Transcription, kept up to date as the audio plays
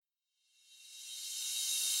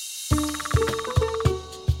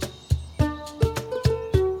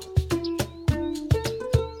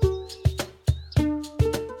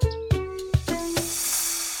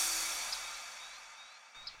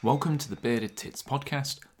Welcome to the Bearded Tits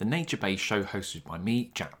podcast, the nature-based show hosted by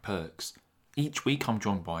me, Jack Perks. Each week I'm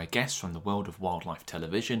joined by a guest from the world of wildlife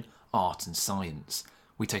television, art and science.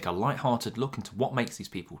 We take a light-hearted look into what makes these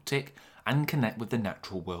people tick and connect with the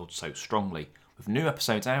natural world so strongly, with new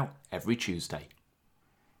episodes out every Tuesday.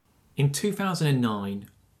 In 2009,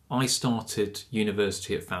 I started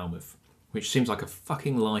university at Falmouth, which seems like a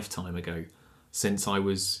fucking lifetime ago, since I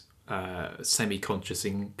was semi-conscious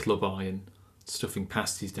in club iron, stuffing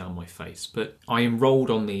pasties down my face. But I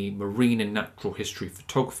enrolled on the Marine and Natural History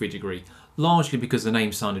Photography degree, largely because the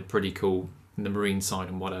name sounded pretty cool in the marine side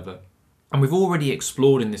and whatever. And we've already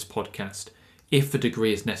explored in this podcast if the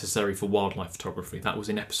degree is necessary for wildlife photography. That was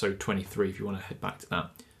in episode 23 if you want to head back to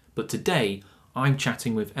that. But today I'm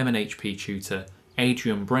chatting with MNHP tutor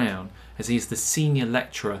Adrian Brown, as he is the senior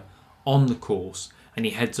lecturer on the course, and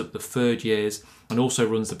he heads up the third years and also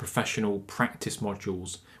runs the professional practice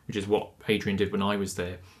modules, which is what Adrian did when I was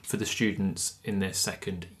there, for the students in their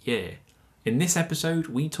second year. In this episode,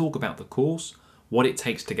 we talk about the course, what it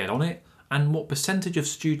takes to get on it, and what percentage of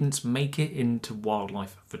students make it into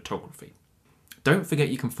wildlife photography. Don't forget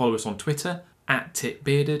you can follow us on Twitter,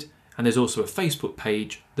 @TitBearded, and there's also a Facebook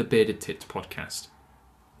page, The Bearded Tits Podcast.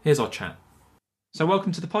 Here's our chat. So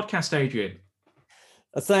welcome to the podcast, Adrian.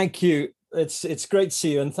 Thank you. It's great to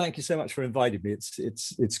see you, and thank you so much for inviting me.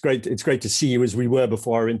 It's great to see you as we were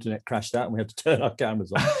before our internet crashed out and we had to turn our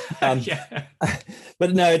cameras on. Yeah.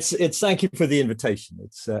 But no, it's thank you for the invitation.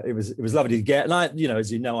 It was lovely to get, and I, as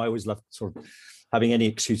you know, I always love sort of having any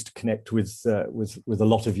excuse to connect with a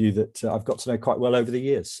lot of you that I've got to know quite well over the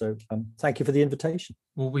years. So thank you for the invitation.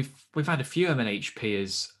 Well, we've had a few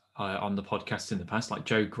MNHPers on the podcast in the past, like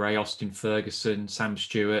Joe Gray, Austin Ferguson, Sam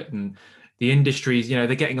Stewart, and the industries,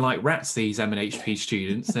 they're getting like rats, these MNHP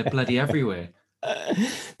students. They're bloody everywhere.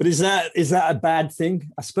 But is that a bad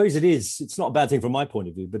thing? I suppose it is. It's not a bad thing from my point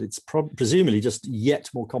of view, but it's presumably just yet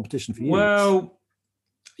more competition for you. Well,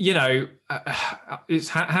 it's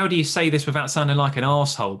how do you say this without sounding like an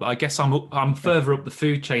arsehole? But I guess I'm further up the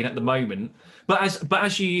food chain at the moment. But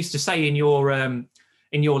as you used to say in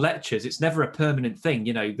your lectures, it's never a permanent thing.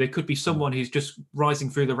 There could be someone who's just rising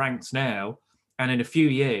through the ranks now, and in a few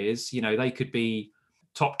years, they could be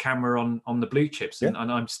top camera on the blue chips, and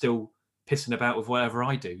I'm still pissing about with whatever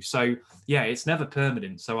I do. So yeah, it's never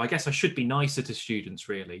permanent. So I guess I should be nicer to students,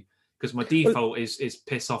 really, because my default is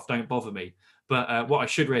piss off, don't bother me. But what I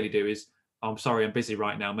should really do is, I'm sorry, I'm busy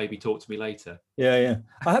right now, maybe talk to me later. Yeah.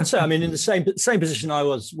 I have to say, I mean, in the same position I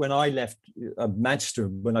was when I left Manchester,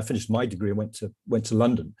 when I finished my degree and went to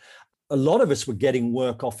London. A lot of us were getting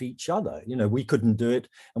work off each other. We couldn't do it,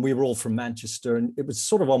 and we were all from Manchester. And it was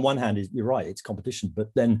sort of, on one hand, you're right, it's competition,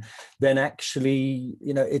 but then actually,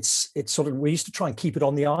 it's sort of, we used to try and keep it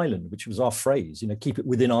on the island, which was our phrase. Keep it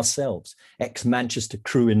within ourselves. Ex-Manchester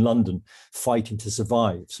crew in London fighting to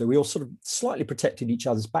survive. So we all sort of slightly protected each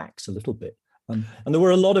other's backs a little bit. And there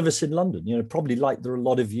were a lot of us in London. Probably like there are a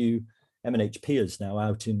lot of you MNHPers now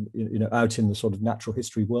out in the sort of natural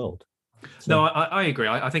history world. So. No, I agree.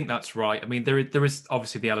 I think that's right. I mean, there is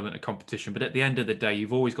obviously the element of competition, but at the end of the day,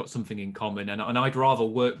 you've always got something in common. And I'd rather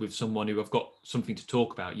work with someone who I've got something to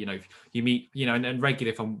talk about. If you meet, and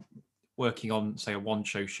regularly, if I'm working on, say, a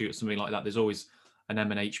one-show shoot or something like that, there's always an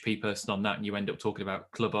MNHP person on that, and you end up talking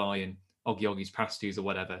about Club Eye and Oggy Oggy's pasties or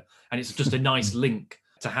whatever. And it's just a nice link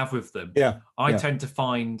to have with them. Yeah. I tend to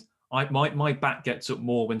find my back gets up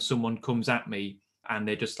more when someone comes at me and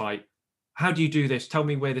they're just like, how do you do this? Tell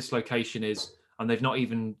me where this location is. And they've not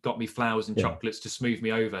even got me flowers and chocolates to smooth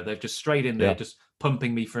me over. They've just straight in there, just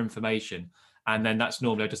pumping me for information. And then that's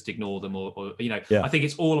normally I just ignore them or I think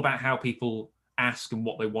it's all about how people ask and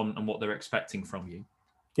what they want and what they're expecting from you.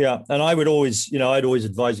 Yeah, and I would always, I'd always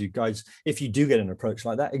advise you guys, if you do get an approach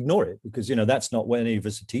like that, ignore it, because that's not what any of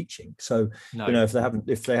us are teaching. So no. If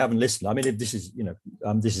they haven't listened, I mean, this is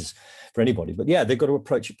this is for anybody, but yeah, they've got to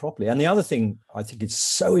approach it properly. And the other thing I think is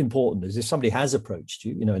so important is if somebody has approached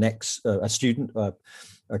you, a student,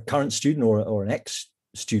 a current student or an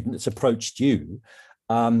ex-student that's approached you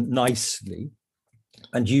nicely,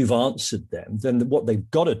 and you've answered them, then what they've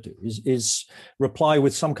got to do is reply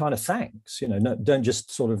with some kind of thanks. Don't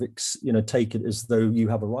just sort of take it as though you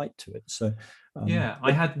have a right to it. So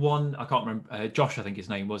I had one, I can't remember, Josh I think his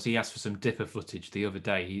name was, he asked for some dipper footage the other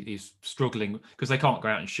day. He's struggling because they can't go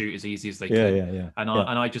out and shoot as easy as they can. And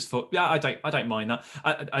I just thought, I don't mind that.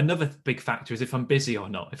 Another big factor is if I'm busy or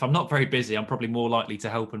not. If I'm not very busy, I'm probably more likely to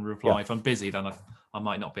help and reply. If I'm busy, then I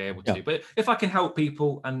might not be able to. But if I can help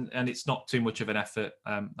people and it's not too much of an effort,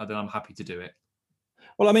 then I'm happy to do it.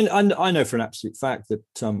 Well, I mean, I know for an absolute fact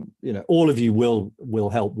that all of you will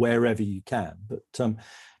help wherever you can. But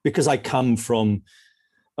because I come from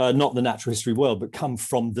not the natural history world, but come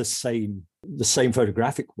from the same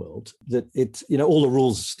photographic world, that it, all the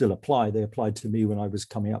rules still apply. They applied to me when I was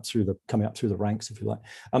coming up through the ranks, if you like,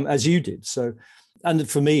 as you did. So, and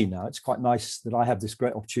for me now, it's quite nice that I have this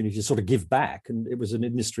great opportunity to sort of give back. And it was an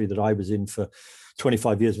industry that I was in for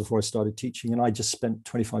 25 years before I started teaching, and I just spent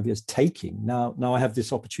 25 years taking. Now I have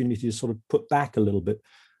this opportunity to sort of put back a little bit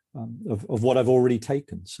of what I've already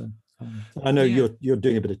taken. So I know you're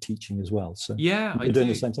doing a bit of teaching as well. So yeah, you're doing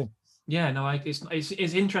the same thing. Yeah, no,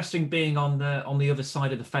 it's interesting being on the other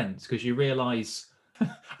side of the fence, because you realise, I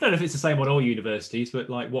don't know if it's the same on all universities, but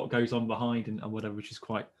like what goes on behind and whatever, which is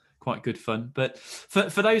quite good fun. But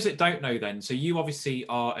for those that don't know then, so you obviously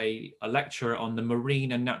are a lecturer on the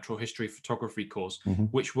Marine and Natural History Photography course,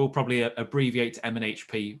 which we'll probably abbreviate to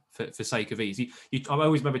M&HP for sake of ease. I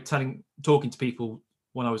always remember talking to people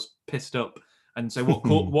when I was pissed up and say,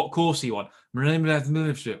 what course are you on?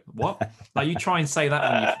 What? Like, you try and say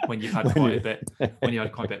that when you've had quite a bit,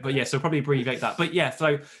 But yeah, so probably abbreviate that. But yeah,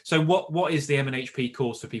 so what is the M&HP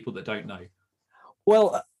course for people that don't know?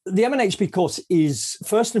 Well, the M&HP course is,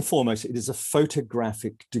 first and foremost, it is a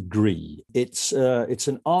photographic degree. It's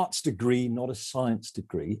an arts degree, not a science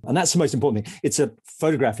degree. And that's the most important thing. It's a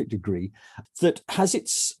photographic degree that has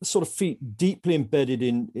its sort of feet deeply embedded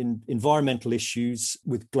in environmental issues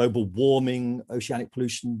with global warming, oceanic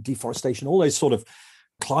pollution, deforestation, all those sort of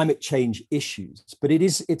climate change issues. But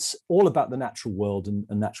it's all about the natural world and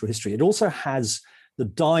natural history. It also has the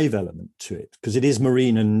dive element to it, because it is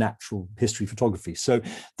marine and natural history photography. So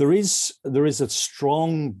there is a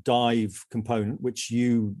strong dive component, which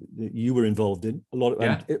you were involved in a lot of,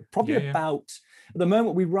 yeah. About, at the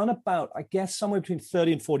moment, we run about, I guess, somewhere between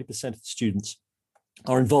 30 and 40% of the students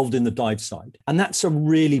are involved in the dive side. And that's a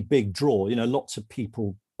really big draw. Lots of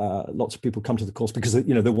people come to the course because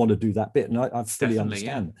they want to do that bit. And I fully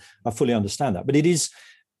understand. Yeah. I fully understand that. But it is,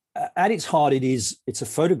 at its heart, it's a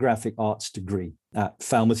photographic arts degree at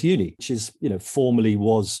Falmouth Uni, which is, formerly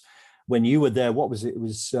was, when you were there, what was it? It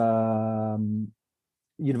was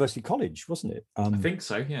University College, wasn't it? I think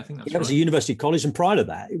so. Yeah, I think that's right. It was a university college, and prior to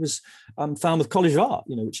that, it was Falmouth College of Art,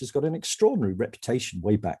 which has got an extraordinary reputation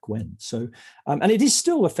way back when. So, and it is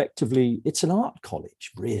still effectively, it's an art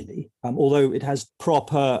college, really, although it has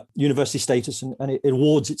proper university status, and it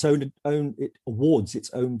awards its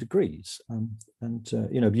own degrees.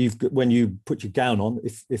 When you put your gown on,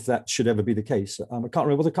 if that should ever be the case, I can't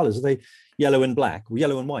remember what the colours are. They yellow and black, or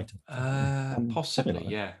yellow and white? Possibly, like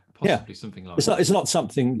yeah. Possibly something like that. It's not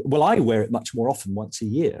something, well, I wear it much more often, once a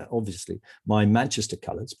year, obviously, my Manchester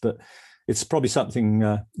colours, but it's probably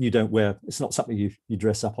something you don't wear. It's not something you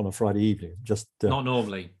dress up on a Friday evening. Just not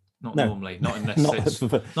normally. Not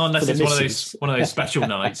unless it's one of those special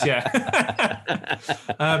nights, yeah.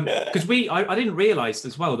 Because I didn't realise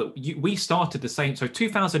as well that we started the same. So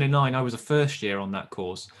 2009, I was a first year on that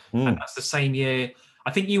course, and that's the same year.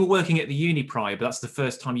 I think you were working at the uni prior, but that's the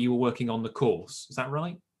first time you were working on the course. Is that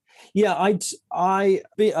right? Yeah,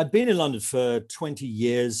 I'd been in London for 20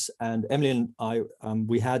 years, and Emily and I,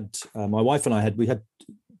 my wife and I had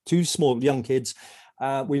two small young kids.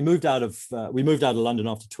 We moved out of London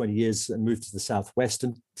after 20 years and moved to the southwest.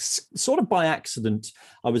 And sort of by accident,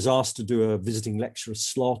 I was asked to do a visiting lecturer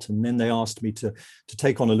slot, and then they asked me to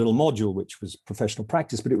take on a little module, which was professional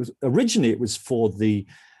practice. But it was originally for the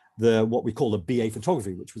what we call the BA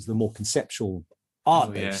photography, which was the more conceptual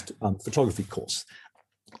art-based photography course.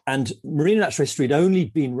 And Marine and Natural History had only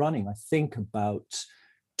been running, I think, about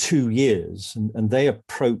 2 years. And they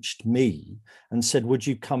approached me and said, would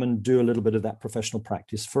you come and do a little bit of that professional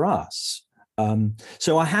practice for us?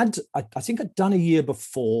 So I think I'd done a year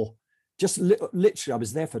before, just literally, I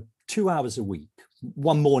was there for 2 hours a week,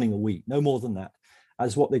 one morning a week, no more than that,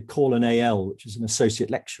 as what they call an AL, which is an associate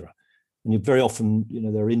lecturer. And very often,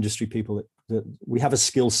 there are industry people that we have a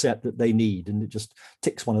skill set that they need, and it just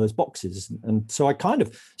ticks one of those boxes. And so I kind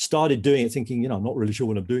of started doing it thinking, I'm not really sure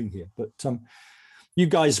what I'm doing here. But you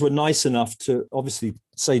guys were nice enough to obviously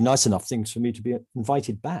say nice enough things for me to be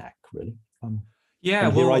invited back, really. Here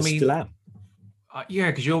I still am.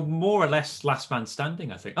 Because you're more or less last man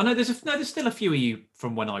standing, I think. Oh no, there's still a few of you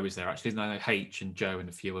from when I was there, actually. I know H and Joe and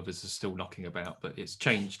a few others are still knocking about, but it's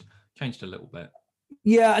changed a little bit.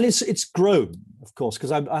 Yeah, and it's grown, of course,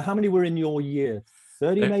 because how many were in your year?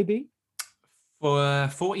 30 maybe? For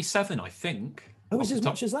 47, I think. Oh, was as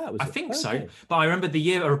much as that? I think so. But I remember the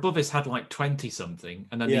year above us had like 20 something,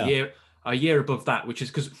 and then a year above that, which is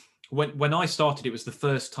because when I started, it was the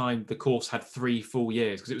first time the course had 3 full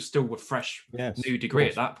years, because it was still a fresh new degree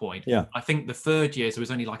at that point. Yeah, I think the third years there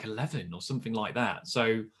was only like 11 or something like that.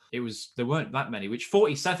 So there weren't that many. Which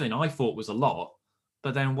 47 I thought was a lot,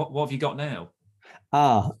 but then what have you got now?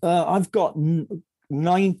 I've got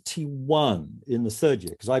 91 in the third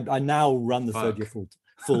year because I now run the third year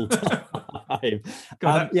full time.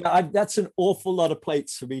 That's an awful lot of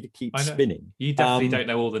plates for me to keep spinning. You definitely don't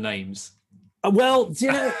know all the names. Well,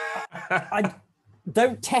 I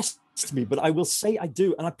don't test me, but I will say I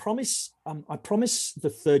do, and I promise the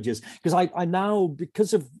third years, because I now,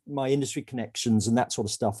 because of my industry connections and that sort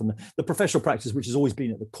of stuff, and the professional practice, which has always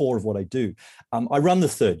been at the core of what I do, I run the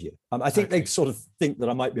third year. I think they sort of think that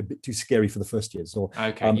I might be a bit too scary for the first years, or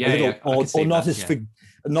not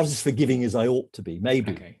as forgiving as I ought to be,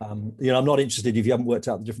 maybe. I'm not interested if you haven't worked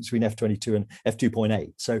out the difference between F22 and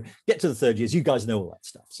F2.8. So get to the third years, you guys know all that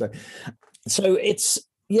stuff. So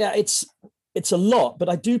it's a lot, but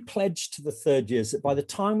I do pledge to the third years that by the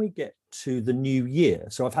time we get to the new year,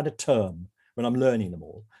 so I've had a term when I'm learning them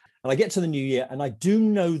all, and I get to the new year and I do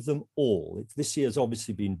know them all. This year's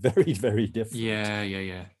obviously been very, very different.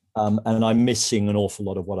 Yeah. And I'm missing an awful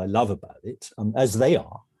lot of what I love about it, as they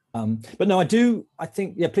are. But no, I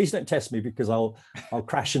think, please don't test me because I'll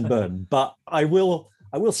crash and burn. But I will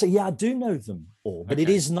say, I do know them all. But it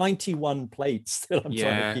is 91 plates that I'm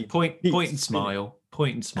trying to keep. Point and smile.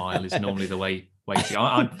 Point and smile is normally the way to.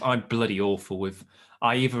 I'm bloody awful with.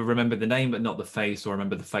 I either remember the name but not the face, or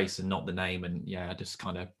remember the face and not the name, and I just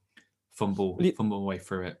kind of fumble my way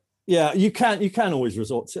through it. Yeah, you can always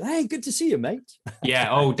resort to, hey, good to see you, mate.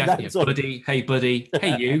 Yeah, definitely. Buddy, hey, buddy,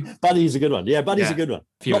 hey, you. Buddy's a good one. Yeah, Buddy's a good one.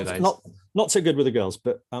 A few of those. Not so good with the girls,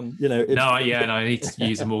 but I need to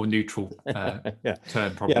use a more neutral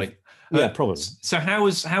term, probably. Yeah, probably. So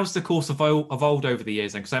how's the course evolved over the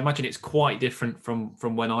years then? Because I imagine it's quite different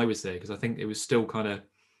from when I was there, because I think it was still kind of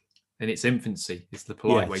in its infancy, is the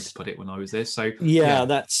polite way to put it, when I was there. So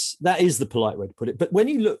that is the polite way to put it. But when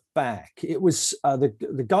you look back, it was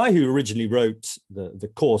the guy who originally wrote the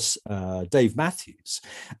course, Dave Matthews,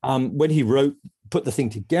 when he put the thing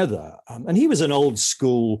together, and he was an old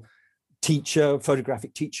school teacher,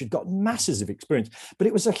 photographic teacher, got masses of experience, but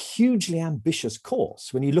it was a hugely ambitious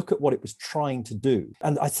course when you look at what it was trying to do.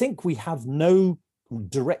 And I think we have no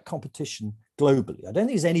direct competition globally. I don't think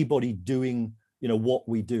there's anybody doing what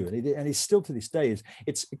we do, and it's still to this day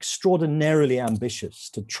it's extraordinarily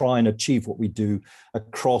ambitious to try and achieve what we do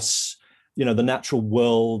across the natural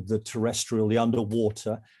world, the terrestrial, the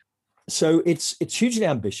underwater. So it's hugely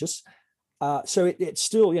ambitious. So it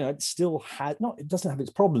still, it doesn't have its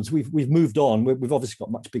problems. We've moved on. We've obviously got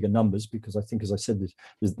much bigger numbers because I think, as I said,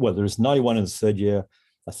 there's 91 in the third year.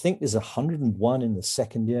 I think there's 101 in the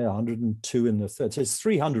second year, 102 in the third. So it's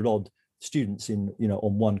 300 odd students on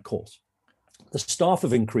one course. The staff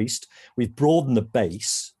have increased. We've broadened the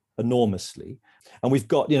base enormously, and we've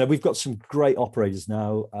got some great operators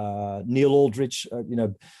now. Neil Aldridge,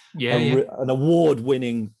 an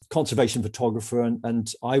award-winning conservation photographer,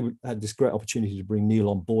 and I had this great opportunity to bring Neil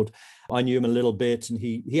on board. I knew him a little bit, and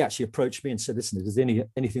he actually approached me and said, "Listen, if there's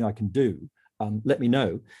anything I can do, let me know."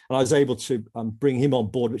 And I was able to bring him on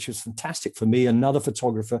board, which was fantastic for me. Another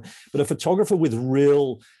photographer, but a photographer with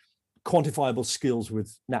real quantifiable skills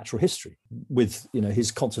with natural history, with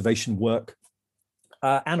his conservation work.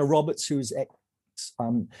 Anna Roberts, who's ex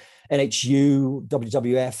NHU,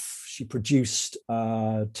 WWF, she produced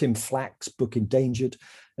Tim Flack's book Endangered,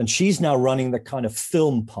 and she's now running the kind of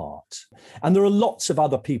film part. And there are lots of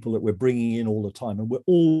other people that we're bringing in all the time, and we're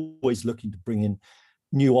always looking to bring in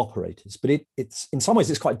new operators. But it's in some ways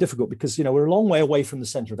it's quite difficult because we're a long way away from the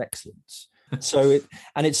center of excellence. So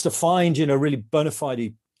it's to find really bona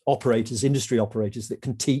fide operators, industry operators that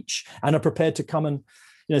can teach and are prepared to come and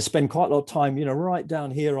spend quite a lot of time right down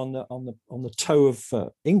here on the toe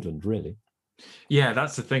of England, really. Yeah,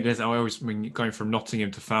 that's the thing. I always going from Nottingham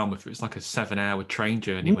to Falmouth, it was like a 7-hour train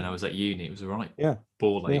journey when I was at uni. It was a right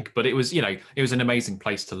ball ache, but it was it was an amazing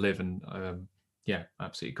place to live, and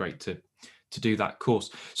absolutely great to do that course.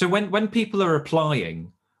 So when people are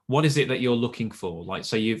applying, what is it that you're looking for? Like,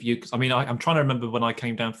 so I'm trying to remember when I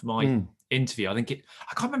came down for my interview. I can't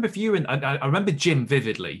remember if you and I remember Jim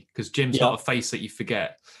vividly, because Jim's got a face that you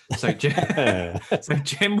forget. So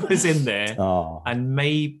Jim was in there, and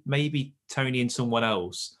maybe Tony and someone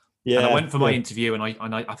else. Yeah, and I went for my interview, and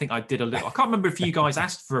I think I did a little. I can't remember if you guys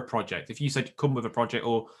asked for a project, if you said come with a project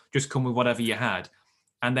or just come with whatever you had.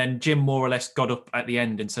 And then Jim more or less got up at the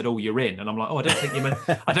end and said, "Oh, you're in." And I'm like, "Oh, I don't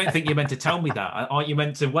think you meant to tell me that. Aren't you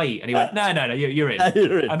meant to wait?" And he went, "No, you're in."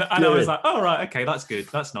 You're in. And I was like, "Oh, right, okay, that's good.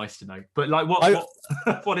 That's nice to know." But like,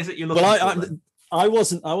 what is it you're looking for? I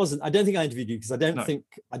wasn't. I don't think I interviewed you because I don't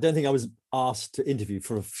think I was asked to interview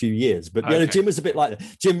for a few years. But Jim was a bit like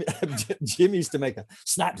that. Jim used to make a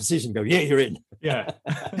snap decision, go, "Yeah, you're in." Yeah.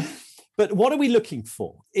 But what are we looking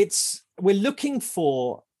for? We're looking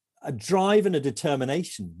for a drive and a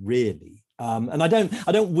determination, really. And I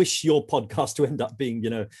don't wish your podcast to end up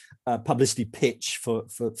being, a publicity pitch for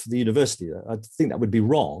the university. I think that would be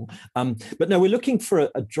wrong. But no, we're looking for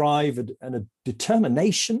a drive and a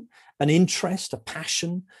determination, an interest, a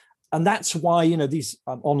passion. And that's why, these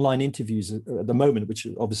online interviews at the moment, which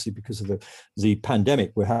is obviously because of the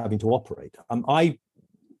pandemic, we're having to operate.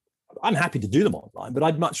 I'm happy to do them online, but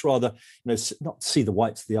I'd much rather, not see the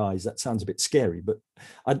whites of the eyes. That sounds a bit scary, but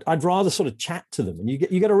I'd rather sort of chat to them, and you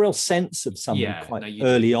get a real sense of somebody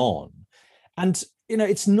early on. And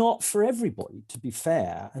it's not for everybody, to be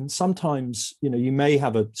fair. And sometimes you may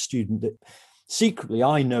have a student that secretly,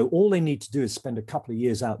 I know, all they need to do is spend a couple of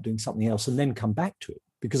years out doing something else and then come back to it.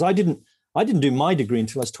 Because I didn't do my degree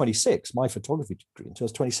until I was 26, my photography degree until I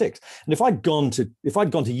was 26. And if I'd gone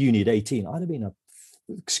to uni at 18, I'd have been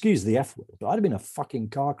excuse the F word, but I'd have been a fucking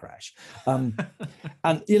car crash. And,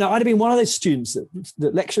 I'd have been one of those students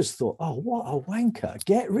that lecturers thought, oh, what a wanker,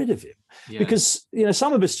 get rid of him. Yeah. Because,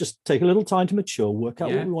 some of us just take a little time to mature, work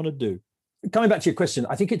out what we want to do. Coming back to your question,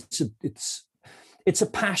 I think it's a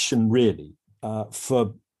passion, really,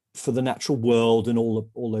 for the natural world and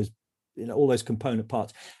all those component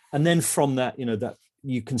parts. And then from that, that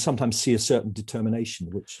you can sometimes see a certain determination,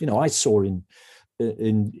 which, I saw in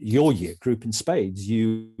your year group in spades,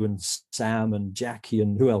 you and Sam and Jackie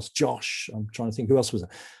and who else? Josh. I'm trying to think who else was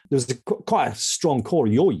there. There was quite a strong core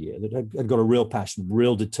of your year that had got a real passion,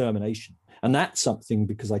 real determination. And that's something,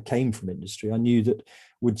 because I came from industry, I knew that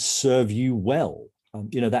would serve you well.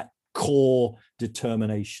 That core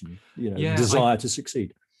determination, desire to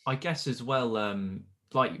succeed. I guess as well,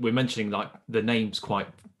 like we're mentioning, like the name's quite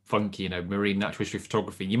funky, marine natural history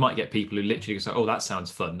photography. You might get people who literally say, oh, that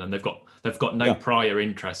sounds fun, and they've got no prior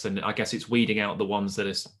interest. And I guess it's weeding out the ones that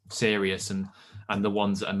are serious and the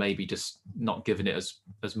ones that are maybe just not giving it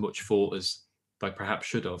as much thought as they perhaps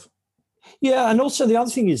should have. Yeah, and also the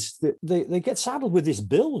other thing is that they get saddled with this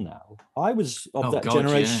bill now. I was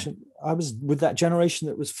generation. Yeah. I was with that generation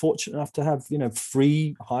that was fortunate enough to have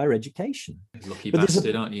free higher education. Lucky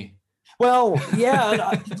bastard, aren't you? Well,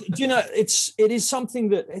 yeah, it is something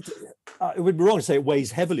that it would be wrong to say it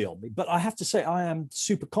weighs heavily on me, but I have to say I am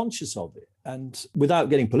super conscious of it. And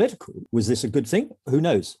without getting political, was this a good thing? Who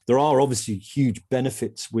knows? There are obviously huge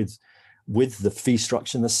benefits with the fee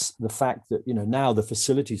structure and the fact that now the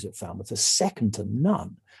facilities at Falmouth are second to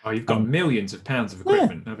none. Oh, you've got millions of pounds of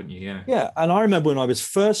equipment, haven't you? Yeah. Yeah, and I remember when I was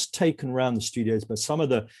first taken around the studios by some of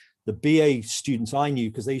the BA students I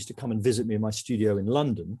knew, because they used to come and visit me in my studio in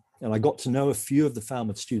London, and I got to know a few of the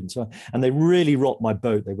Falmouth students, and they really rocked my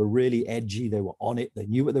boat. They were really edgy. They were on it. They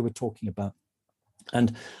knew what they were talking about.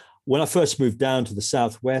 And when I first moved down to the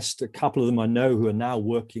Southwest, a couple of them I know who are now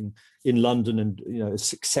working in London and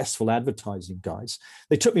successful advertising guys,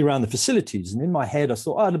 they took me around the facilities. And in my head, I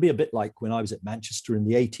thought, it'll be a bit like when I was at Manchester in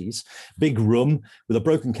the 80s, big room with a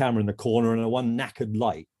broken camera in the corner and a one knackered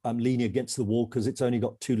light. I'm leaning against the wall because it's only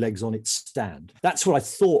got two legs on its stand. That's what I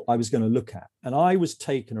thought I was going to look at. And I was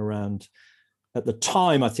taken around. At the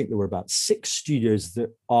time, I think there were about 6 studios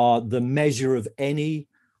that are the measure of any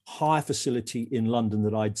high facility in London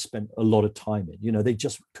that I'd spent a lot of time in. They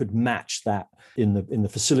just could match that in the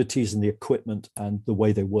facilities and the equipment and the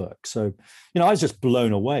way they work. So, I was just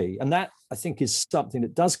blown away. And that, I think, is something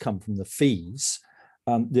that does come from the fees,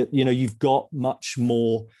 that, you've got much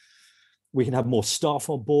more. We can have more staff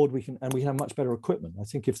on board. We can have much better equipment. I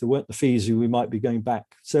think if there weren't the fees, we might be going back.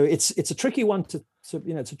 So it's a tricky one to. So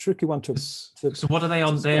what are they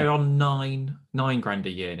on? They're on nine grand a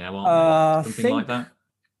year now, aren't they? Something like that.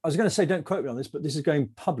 I was going to say, don't quote me on this, but this is going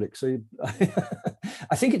public. So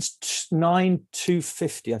I think it's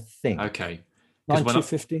 9,250. I think. Okay.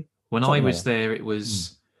 9,250. When I was there, it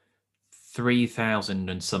was 3,000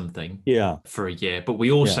 and something. Yeah. For a year, but we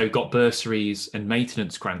also got bursaries and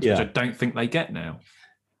maintenance grants, which I don't think they get now.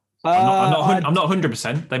 I'm not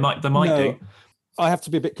 100%. They might do. I have to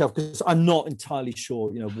be a bit careful because I'm not entirely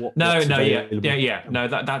sure. What. Yeah. No,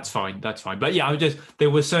 that's fine. That's fine. But there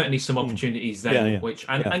were certainly some opportunities there, which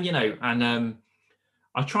I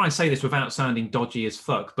try and say this without sounding dodgy as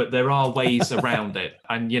fuck, but there are ways around it,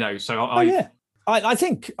 and so I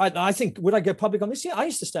think would I go public on this? Yeah, I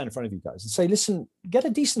used to stand in front of you guys and say, listen, get a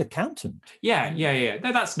decent accountant. Yeah.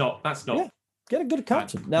 No, that's not. Yeah, get a good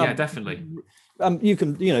accountant. Now, yeah, definitely. You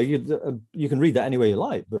can read that any way you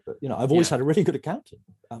like, but I've always had a really good accountant.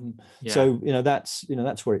 So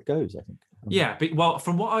that's where it goes, I think. But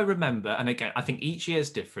from what I remember, and again, I think each year is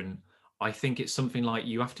different. I think it's something like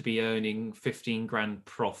you have to be earning 15 grand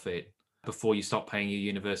profit before you start paying your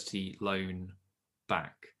university loan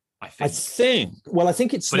back. I I think. think. Well, I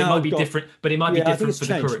think it's But now it might be got, different. But it might be yeah, I think different it's for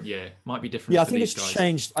the changed. current year. Might be different Yeah, I for think these it's guys.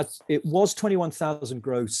 changed. It was 21,000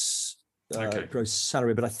 gross Okay. gross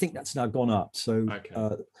salary, but I think that's now gone up. So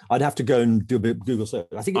Okay. I'd have to go and do a bit of Google search.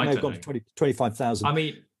 I think it I may have don't gone know. to 25,000. I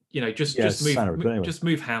mean, Yeah, salary. But anyway, just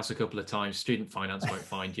move house a couple of times. Student finance won't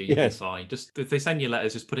find you. You'll be yes, fine. Just if they send you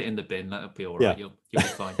letters, just put it in the bin. That'll be all right. yeah. You'll be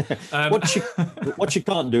fine. What you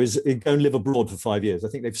can't do is go and live abroad for 5 years. I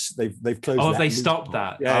think they've closed. Oh, have that they stopped loophole.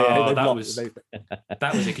 that? Yeah, Oh, they've that locked, was they've,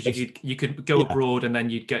 that was it, because you could go yeah, abroad and then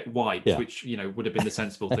you'd get wiped, yeah. which would have been the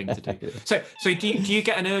sensible thing to do. So do you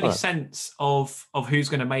get an early Right. sense of who's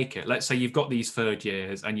going to make it? Let's say you've got these third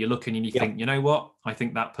years and you're looking and you think, you know what, I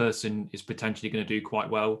think that person is potentially going to do quite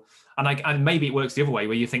well. And maybe it works the other way,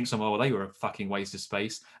 where you think well, they were a fucking waste of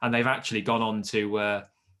space, and they've actually gone on to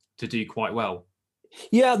do quite well.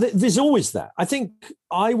 Yeah, there's always that. I think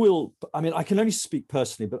I mean, I can only speak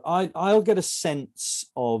personally, but I'll get a sense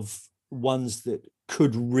of ones that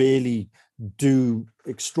could really do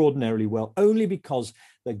extraordinarily well, only because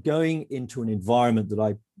they're going into an environment that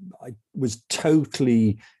I was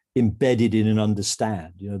totally embedded in and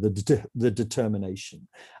understand, the determination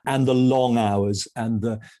and the long hours and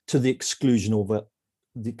to the exclusion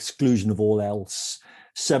of all else,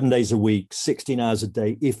 7 days a week, 16 hours a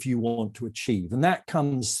day, if you want to achieve. And that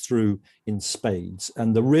comes through in spades.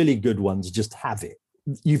 And the really good ones just have it.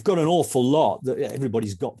 You've got an awful lot that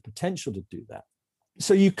everybody's got the potential to do that.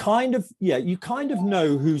 So you kind of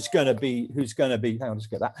know who's going to be. Hang on, just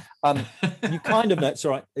get that. You kind of know. It's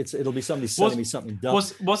all right. It'll be somebody selling me something dumb.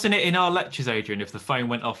 Wasn't it in our lectures, Adrian? If the phone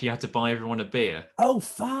went off, you had to buy everyone a beer. Oh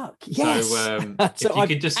fuck! Yes. So,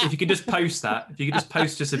 if you could just post that, if you could just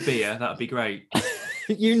post us a beer, that'd be great.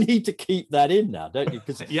 You need to keep that in now, don't you?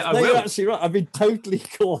 Yeah, I will. You're absolutely right. I've been totally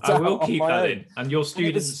caught out. I will keep that in, and your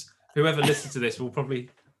students, whoever listens to this, will probably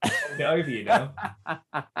get over you now.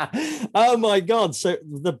 Oh my god! So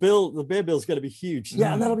the beer bill is going to be huge.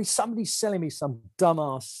 Yeah, and that'll be somebody selling me some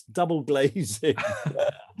dumbass double glazing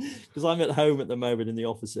because I'm at home at the moment in the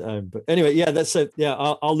office at home. But anyway, yeah, that's it. Yeah,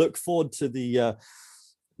 I'll look forward to the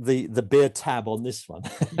beer tab on this one.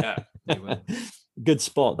 Yeah, you will. Good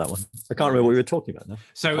spot, that one. I can't remember what we were talking about now.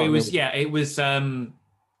 So it was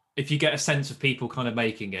if you get a sense of people kind of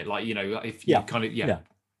making it, like if you kind of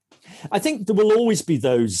I think there will always be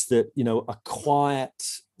those that are quiet,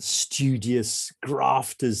 studious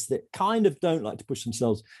grafters that kind of don't like to push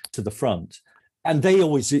themselves to the front, and they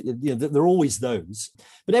always they're always those.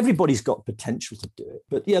 But everybody's got potential to do it.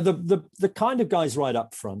 But yeah, the kind of guys right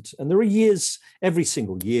up front, and there are years, every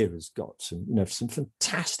single year has got some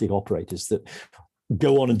fantastic operators that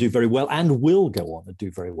go on and do very well and will go on and do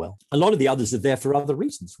very well. A lot of the others are there for other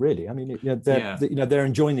reasons, really. I mean, they're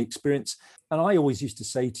enjoying the experience. And I always used to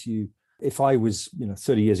say to you, if I was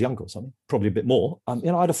 30 years younger or something, probably a bit more, I'd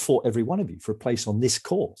have fought every one of you for a place on this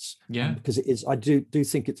course. Yeah, because it is. I do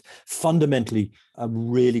think it's fundamentally a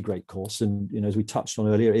really great course. And as we touched on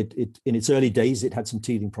earlier, it in its early days it had some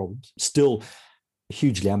teething problems. Still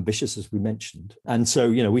hugely ambitious, as we mentioned, and so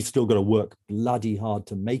we've still got to work bloody hard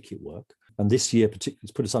to make it work. And this year particularly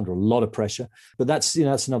has put us under a lot of pressure. But that's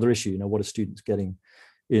another issue. What are students getting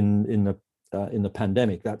in the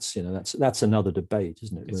pandemic? That's another debate,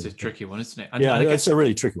 isn't it? It's really? a tricky one, isn't it? It's a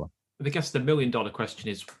really tricky one. I guess the $1 million question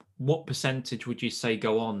is, what percentage would you say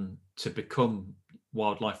go on to become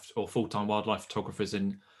wildlife or full-time wildlife photographers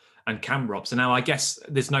and camera ops? And now I guess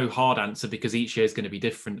there's no hard answer because each year is going to be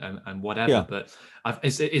different and whatever. Yeah. But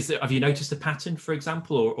have you noticed a pattern, for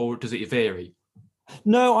example, or does it vary?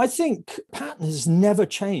 No, I think pattern has never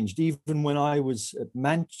changed, even when I was at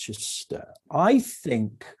Manchester. I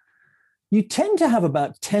think you tend to have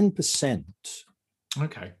about 10%.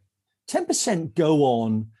 Okay. 10% go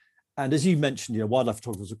on. And as you mentioned, wildlife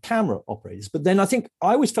photographers are camera operators. But then I think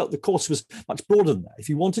I always felt the course was much broader than that. If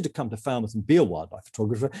you wanted to come to Falmouth and be a wildlife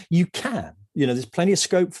photographer, you can. There's plenty of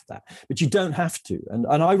scope for that, but you don't have to. And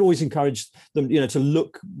I've always encouraged them, to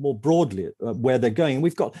look more broadly at where they're going. And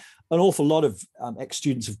we've got an awful lot of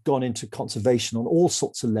ex-students have gone into conservation on all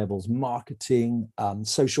sorts of levels: marketing,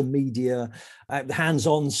 social media,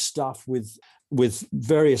 hands-on stuff with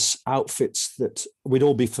various outfits that we'd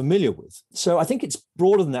all be familiar with. So I think it's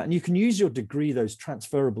broader than that. And you can use your degree, those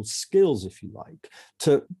transferable skills, if you like,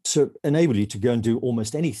 to enable you to go and do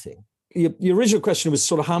almost anything. Your original question was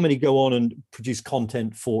sort of how many go on and produce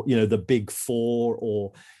content for, the big four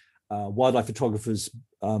or wildlife photographers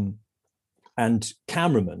and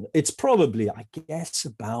cameramen. It's probably, I guess,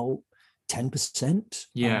 about 10%.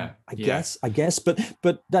 Yeah, I guess, but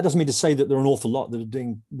that doesn't mean to say that there are an awful lot that are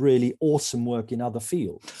doing really awesome work in other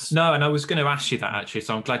fields. No, and I was going to ask you that actually,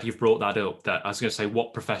 so I'm glad you've brought that up. That I was going to say,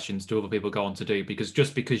 what professions do other people go on to do? Because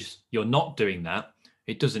just because you're not doing that,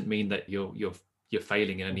 it doesn't mean that you're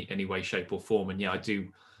failing in any way, shape, or form. And yeah, I do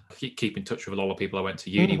keep in touch with a lot of people I went to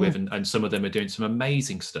uni with, and some of them are doing some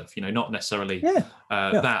amazing stuff. You know, not necessarily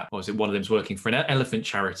that. Or was it one of them's working for an elephant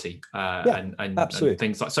charity and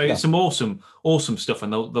things like so. Some awesome stuff,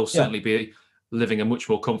 and they'll certainly be living a much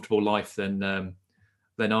more comfortable life than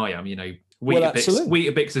I am. You know,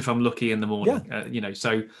 Weetabix if I'm lucky in the morning. You know,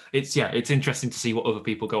 so it's interesting to see what other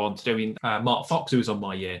people go on to do. I mean, Mark Fox, who was on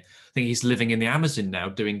my year, I think he's living in the Amazon now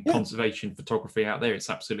doing conservation photography out there. It's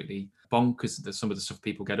absolutely bonkers some of the stuff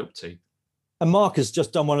people get up to. And Mark has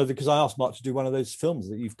just done because I asked Mark to do one of those films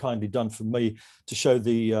that you've kindly done for me to show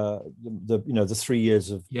the 3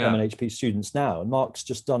 years of MNHP students now. And Mark's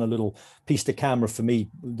just done a little piece to camera for me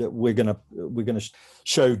that we're gonna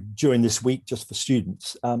show during this week just for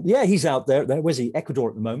students. He's out there. Where's he? Ecuador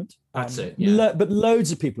at the moment. That's it. Yeah. But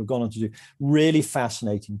loads of people have gone on to do really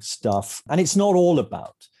fascinating stuff, and it's not all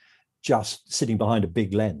about just sitting behind a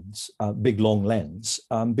big long lens,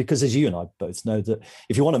 because as you and I both know, that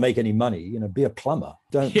if you want to make any money, be a plumber.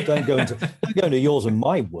 Don't go into yours and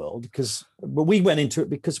my world, but we went into it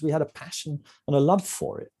because we had a passion and a love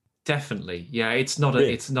for it. Definitely, yeah. It's not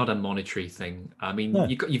a monetary thing. I mean,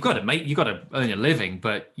 you've got to earn a living,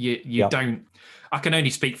 but you don't. I can only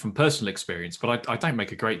speak from personal experience, but I don't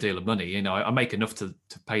make a great deal of money. You know, I make enough to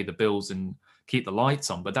pay the bills and keep the lights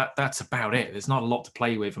on, but that's about it. There's not a lot to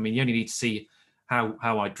play with. I mean, you only need to see how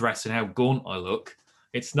I dress and how gaunt I look.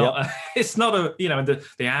 It's not it's not a and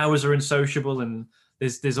the hours are unsociable, and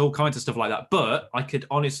there's all kinds of stuff like that. But I could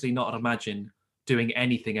honestly not imagine doing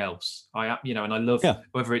anything else. And I love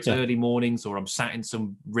whether it's early mornings or I'm sat in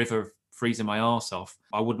some river freezing my arse off.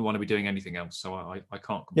 I wouldn't want to be doing anything else, so I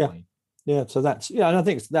can't complain. So that's and I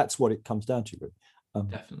think that's what it comes down to, really.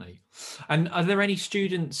 Definitely. And are there any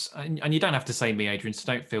students, and you don't have to say me, Adrian, so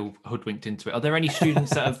don't feel hoodwinked into it. Are there any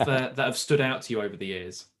students that have stood out to you over the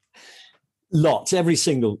years? Lots, every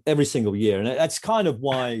single year. And that's kind of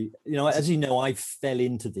why, as you know, I fell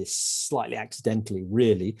into this slightly accidentally,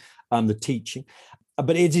 really, the teaching.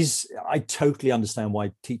 But I totally understand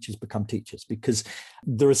why teachers become teachers, because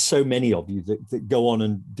there are so many of you that go on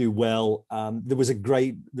and do well.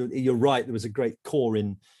 You're right, there was a great core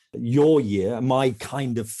in your year, my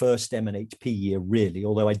kind of first MNHP year, really,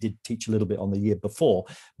 although I did teach a little bit on the year before,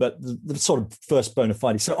 but the sort of first bona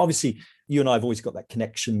fide. So obviously you and I have always got that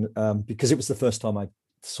connection, because it was the first time I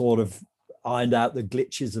sort of ironed out the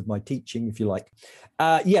glitches of my teaching, if you like.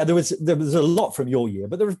 There was a lot from your year,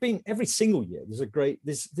 but there have been every single year.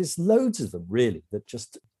 There's loads of them really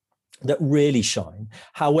that really shine.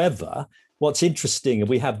 However, what's interesting, and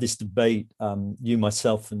we have this debate, you,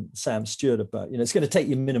 myself, and Sam Stewart, about, it's going to take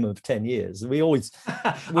you a minimum of 10 years. We always,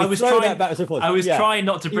 I was trying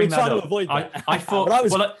not to bring that up. I thought,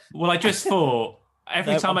 I just thought,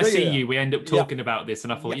 every time I see you, we end up talking about this,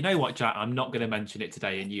 and I thought, you know what, Jack, I'm not going to mention it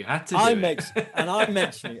today, and you had to I'm mentioning it,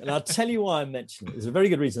 and I'll tell you why I'm mentioning it. There's a very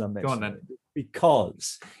good reason I'm mentioning it. Go on, then.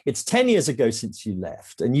 Because it's 10 years ago since you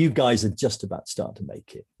left, and you guys are just about starting to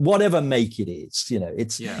make it. Whatever make it is,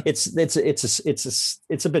 it's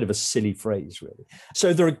a bit of a silly phrase, really.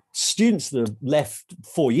 So there are students that have left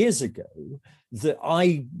 4 years ago that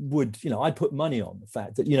I would, I'd put money on the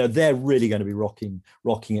fact that, they're really going to be rocking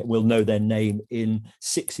it. We'll know their name in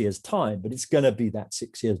 6 years' time, but it's going to be that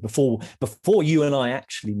 6 years before you and I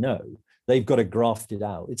actually know. They've got to graft it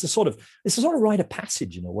out. It's a sort of rite of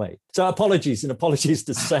passage in a way. So apologies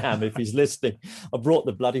to Sam if he's listening. I brought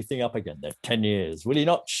the bloody thing up again. They're 10 years. Will he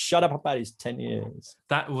not shut up about his 10 years?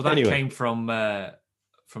 That came from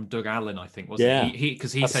Doug Allen, I think, wasn't he?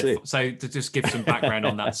 Because he said, so to just give some background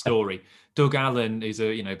on that story, Doug Allen is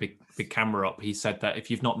a big camera up. He said that if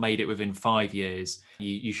you've not made it within 5 years,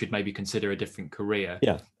 you should maybe consider a different career.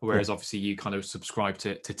 Yeah. Whereas obviously you kind of subscribe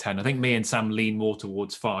to 10. I think me and Sam lean more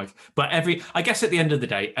towards 5. But I guess at the end of the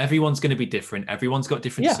day, everyone's going to be different. Everyone's got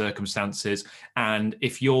different circumstances. And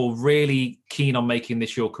if you're really keen on making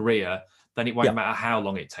this your career, then it won't matter how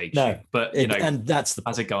long it takes you. But and that's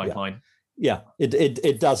as a guideline. Yeah,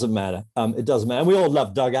 it doesn't matter. It doesn't matter. And we all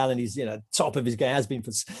love Doug Allen. He's top of his game. Has been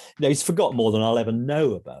for he's forgotten more than I'll ever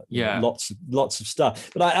know about. Lots of stuff.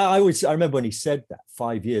 But I remember when he said that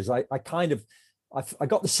 5 years. I kind of I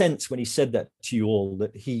got the sense when he said that to you all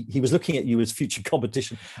that he was looking at you as future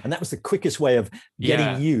competition, and that was the quickest way of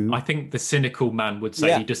getting you. I think the cynical man would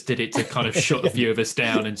say he just did it to kind of shut a few of us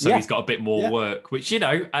down, and so he's got a bit more work. Which, you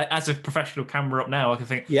know, as a professional camera up now, I can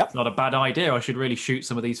think it's not a bad idea. I should really shoot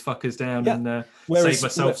some of these fuckers down and save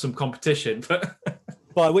myself some competition. But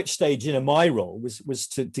by which stage, you know, my role was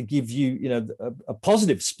to give you, you know, a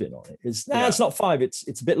positive spin on it. It's not 5,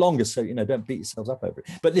 it's a bit longer, so, you know, don't beat yourselves up over it.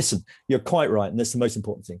 But listen, you're quite right, and that's the most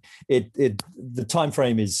important thing. The time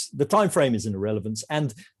frame is an irrelevance,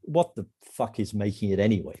 and what the fuck is making it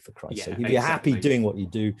anyway, for Christ's sake? If you're happy doing what you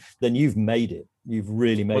do, then you've made it. You've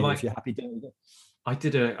really made it. If you're happy doing it. I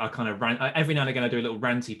did a kind of rant. Every now and again, I do a little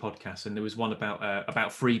ranty podcast, and there was one about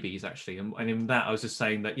freebies actually, and in that I was just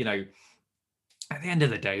saying that, you know, at the end of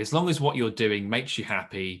the day, as long as what you're doing makes you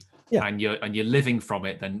happy and you're living from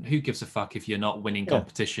it, then who gives a fuck if you're not winning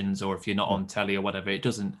competitions or if you're not on telly or whatever? It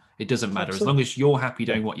doesn't matter. Absolutely. As long as you're happy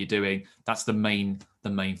doing what you're doing, that's the main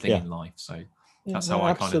thing in life. So that's how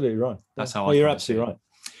I kind of right. That's how I. You're absolutely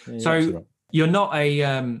right. So you're not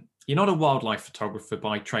a wildlife photographer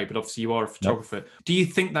by trade, but obviously you are a photographer. No. Do you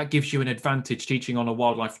think that gives you an advantage teaching on a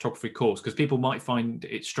wildlife photography course? Because people might find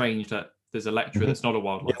it strange that there's a lecturer that's not a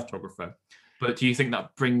wildlife photographer. But do you think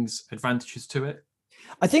that brings advantages to it?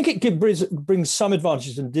 I think it brings some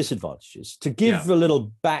advantages and disadvantages. To give a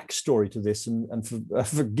little backstory to this, and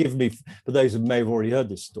forgive me for those who may have already heard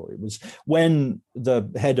this story, was when the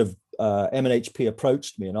head of M&HP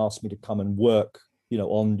approached me and asked me to come and work, you know,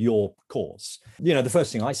 on your course. You know, the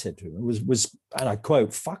first thing I said to him was, and I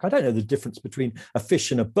quote, "Fuck, I don't know the difference between a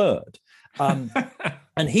fish and a bird."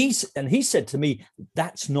 And he said to me,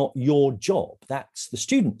 "That's not your job. That's the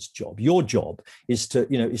student's job. Your job is to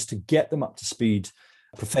get them up to speed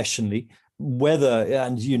professionally. My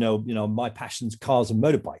passion's cars and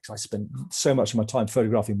motorbikes. I spend so much of my time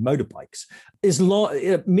photographing motorbikes.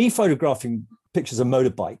 Me photographing pictures of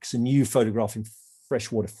motorbikes and you photographing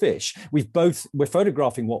freshwater fish. We're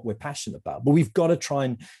photographing what we're passionate about, but we've got to try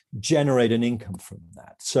and generate an income from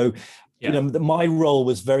that. So." You know, my role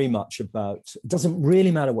was very much about, it doesn't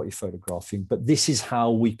really matter what you're photographing, but this is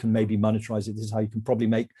how we can maybe monetize it. This is how you can probably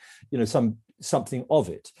make, you know, something of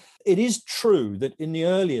it. It is true that in the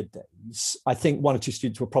earlier days, I think 1 or 2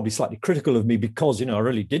 students were probably slightly critical of me because, you know, I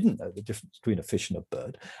really didn't know the difference between a fish and a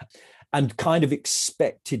bird, and kind of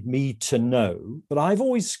expected me to know. But I've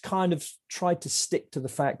always kind of tried to stick to the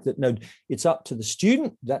fact that, no, it's up to the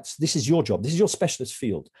student. This is your job. This is your specialist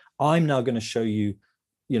field. I'm now going to show you,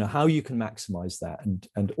 you know, how you can maximize that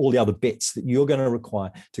and all the other bits that you're going to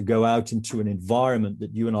require to go out into an environment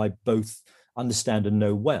that you and I both understand and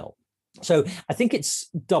know well. So I think it's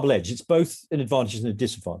double-edged. It's both an advantage and a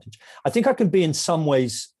disadvantage. I think I can be, in some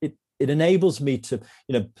ways, it enables me to,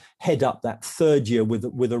 you know, head up that third year with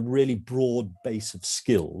a really broad base of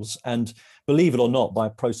skills. And believe it or not, by a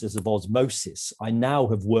process of osmosis, I now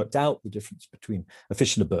have worked out the difference between a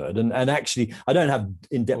fish and a bird. And actually, I don't have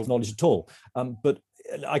in-depth knowledge at all, but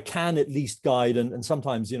I can at least guide, and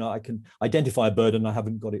sometimes, you know, I can identify a bird and I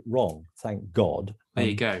haven't got it wrong, thank God. There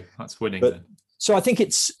you go. That's winning then. So I think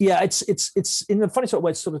it's in a funny sort of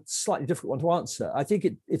way, it's sort of slightly difficult one to answer. I think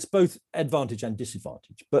it's both advantage and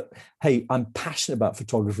disadvantage. But hey, I'm passionate about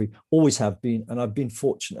photography, always have been, and I've been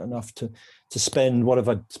fortunate enough to spend, what have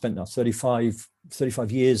I spent now,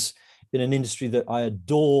 35 years in an industry that I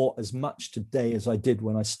adore as much today as I did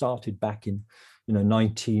when I started back in, you know,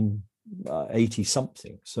 1980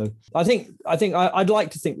 something. So I think I'd like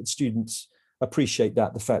to think that students appreciate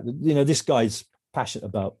that, the fact that, you know, this guy's passionate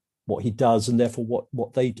about what he does and therefore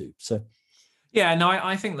what they do. So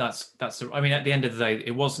I think that's I mean, at the end of the day,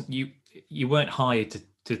 it wasn't you weren't hired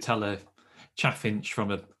to tell a chaffinch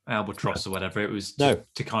from a albatross or whatever. It was to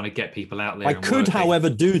kind of get people out there. I could, however,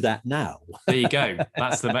 do that now. There you go.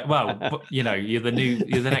 That's well, you know, you're the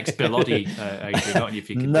next Bill Oddie, Adrian, aren't you? If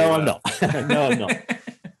you can I'm not. No, I'm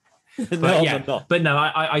not. But no,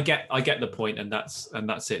 I get the point, and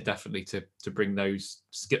that's it, definitely, to bring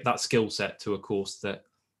that skill set to a course that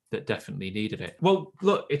definitely needed it. Well,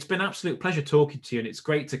 look, it's been an absolute pleasure talking to you, and it's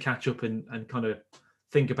great to catch up and kind of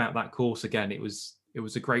think about that course again. It was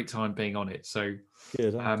a great time being on it. So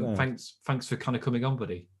good, thanks for kind of coming on,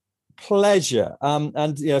 buddy. Pleasure.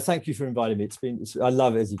 And you know, thank you for inviting me. I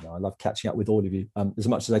love it, as you know, I love catching up with all of you as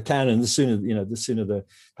much as I can. And the sooner the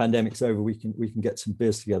pandemic's over, we can get some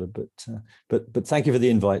beers together. But thank you for the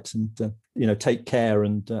invite, and you know, take care.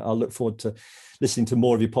 And I'll look forward to listening to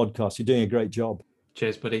more of your podcasts. You're doing a great job.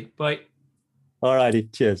 Cheers, buddy. Bye. All righty.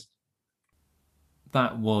 Cheers.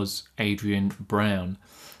 That was Adrian Brown.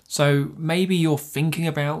 So maybe you're thinking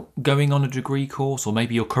about going on a degree course, or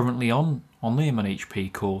maybe you're currently on the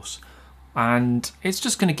M&HP course. And it's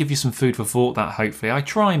just going to give you some food for thought, that hopefully. I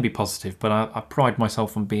try and be positive, but I pride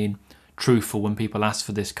myself on being truthful when people ask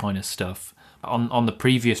for this kind of stuff. On the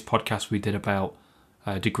previous podcast we did about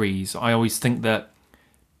degrees, I always think that,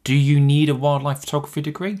 do you need a wildlife photography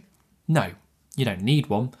degree? No, you don't need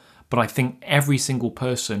one. But I think every single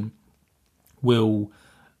person will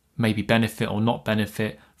maybe benefit or not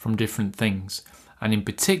benefit from different things. And in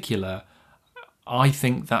particular, I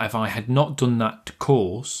think that if I had not done that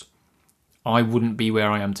course, I wouldn't be where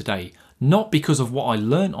I am today. Not because of what I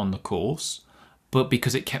learnt on the course, but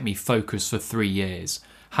because it kept me focused for 3 years.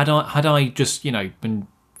 Had I just, been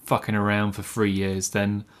fucking around for 3 years,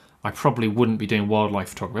 then I probably wouldn't be doing wildlife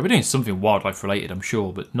photography. I'd be doing something wildlife related, I'm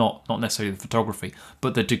sure, but not necessarily the photography.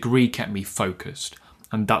 But the degree kept me focused,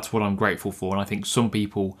 and that's what I'm grateful for. And I think some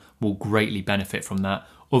people will greatly benefit from that.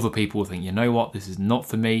 Other people will think, you know what, this is not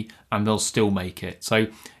for me, and they'll still make it. So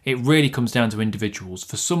it really comes down to individuals.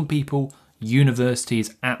 For some people, university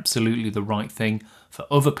is absolutely the right thing. For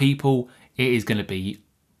other people, it is going to be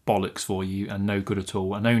bollocks for you and no good at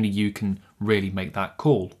all, and only you can really make that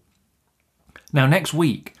call. Now, next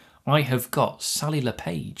week, I have got Sally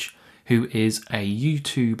LePage, who is a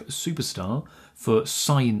YouTube superstar for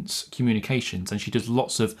science communications, and she does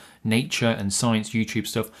lots of nature and science YouTube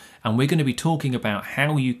stuff, and we're going to be talking about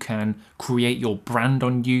how you can create your brand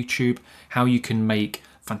on YouTube, how you can make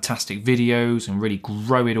fantastic videos and really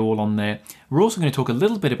grow it all on there. We're also going to talk a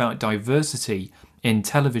little bit about diversity in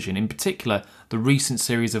television, in particular the recent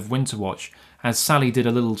series of Winter Watch, as Sally did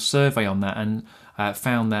a little survey on that and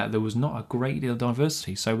found that there was not a great deal of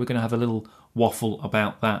diversity. So we're going to have a little waffle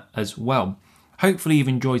about that as well. Hopefully you've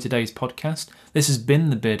enjoyed today's podcast. This has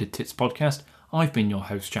been the Bearded Tits Podcast. I've been your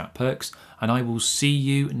host, Jack Perks, and I will see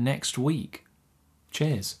you next week.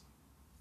 Cheers.